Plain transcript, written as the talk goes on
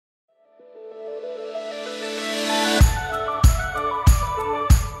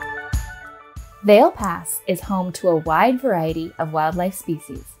Vail Pass is home to a wide variety of wildlife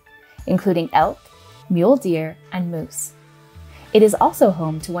species, including elk, mule deer, and moose. It is also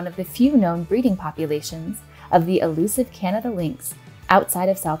home to one of the few known breeding populations of the elusive Canada lynx outside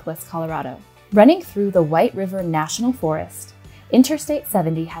of southwest Colorado. Running through the White River National Forest, Interstate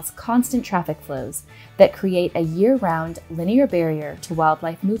 70 has constant traffic flows that create a year-round linear barrier to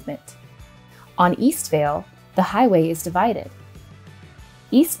wildlife movement. On East Vail, the highway is divided.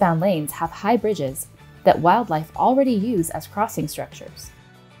 Eastbound lanes have high bridges that wildlife already use as crossing structures.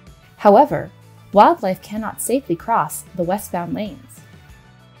 However, wildlife cannot safely cross the westbound lanes.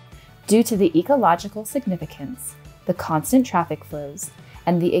 Due to the ecological significance, the constant traffic flows,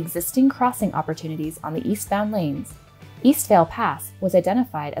 and the existing crossing opportunities on the eastbound lanes, East Vail Pass was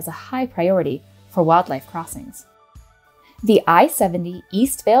identified as a high priority for wildlife crossings. The I-70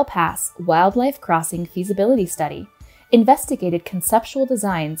 East Vail Pass Wildlife Crossing Feasibility Study investigated conceptual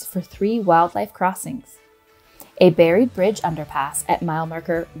designs for 3 wildlife crossings: a buried bridge underpass at mile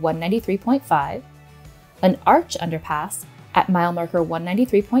marker 193.5, an arch underpass at mile marker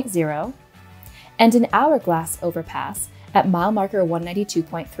 193.0, and an hourglass overpass at mile marker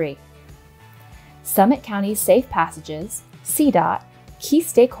 192.3. Summit County Safe Passages, CDOT, key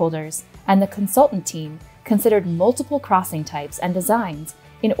stakeholders, and the consultant team considered multiple crossing types and designs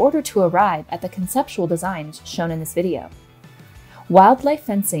in order to arrive at the conceptual designs shown in this video. Wildlife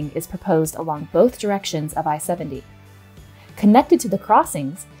fencing is proposed along both directions of I-70. Connected to the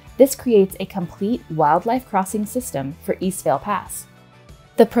crossings, this creates a complete wildlife crossing system for East Vail Pass.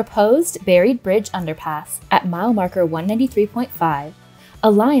 The proposed buried bridge underpass at mile marker 193.5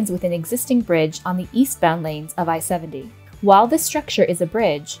 aligns with an existing bridge on the eastbound lanes of I-70. While this structure is a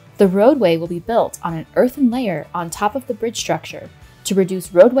bridge, the roadway will be built on an earthen layer on top of the bridge structure to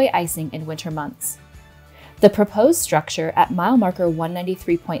reduce roadway icing in winter months. The proposed structure at mile marker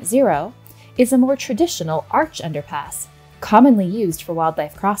 193.0 is a more traditional arch underpass, commonly used for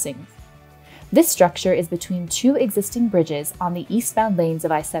wildlife crossings. This structure is between 2 existing bridges on the eastbound lanes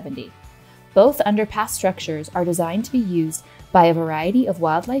of I-70. Both underpass structures are designed to be used by a variety of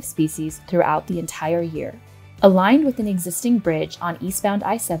wildlife species throughout the entire year. Aligned with an existing bridge on eastbound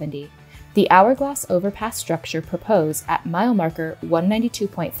I-70, the hourglass overpass structure proposed at mile marker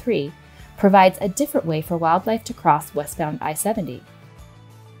 192.3 provides a different way for wildlife to cross westbound I-70.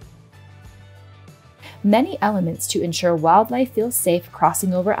 Many elements to ensure wildlife feels safe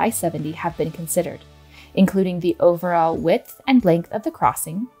crossing over I-70 have been considered, including the overall width and length of the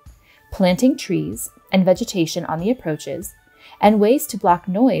crossing, planting trees and vegetation on the approaches, and ways to block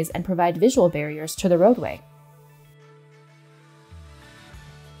noise and provide visual barriers to the roadway.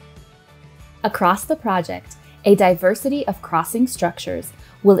 Across the project, a diversity of crossing structures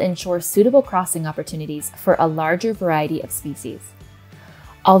will ensure suitable crossing opportunities for a larger variety of species.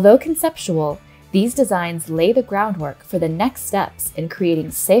 Although conceptual, these designs lay the groundwork for the next steps in creating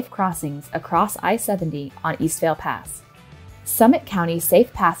safe crossings across I-70 on East Vail Pass. Summit County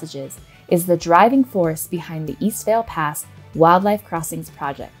Safe Passages is the driving force behind the East Vail Pass Wildlife Crossings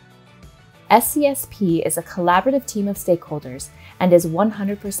Project. SCSP is a collaborative team of stakeholders and is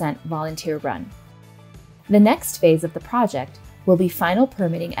 100% volunteer-run. The next phase of the project will be final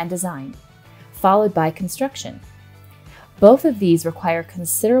permitting and design, followed by construction. Both of these require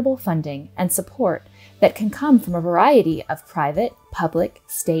considerable funding and support that can come from a variety of private, public,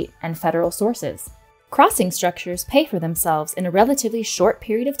 state, and federal sources. Crossing structures pay for themselves in a relatively short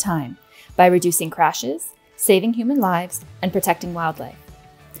period of time by reducing crashes, saving human lives, and protecting wildlife.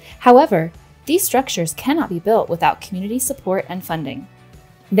 However, these structures cannot be built without community support and funding.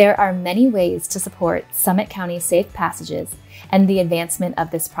 There are many ways to support Summit County Safe Passages and the advancement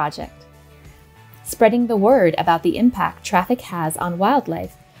of this project. Spreading the word about the impact traffic has on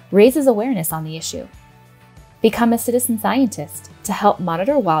wildlife raises awareness on the issue. Become a citizen scientist to help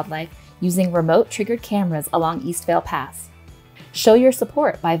monitor wildlife using remote-triggered cameras along East Vail Pass. Show your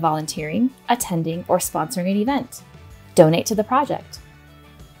support by volunteering, attending, or sponsoring an event. Donate to the project.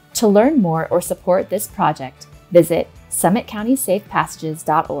 To learn more or support this project, visit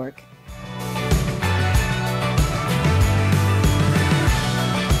summitcountysafepassages.org.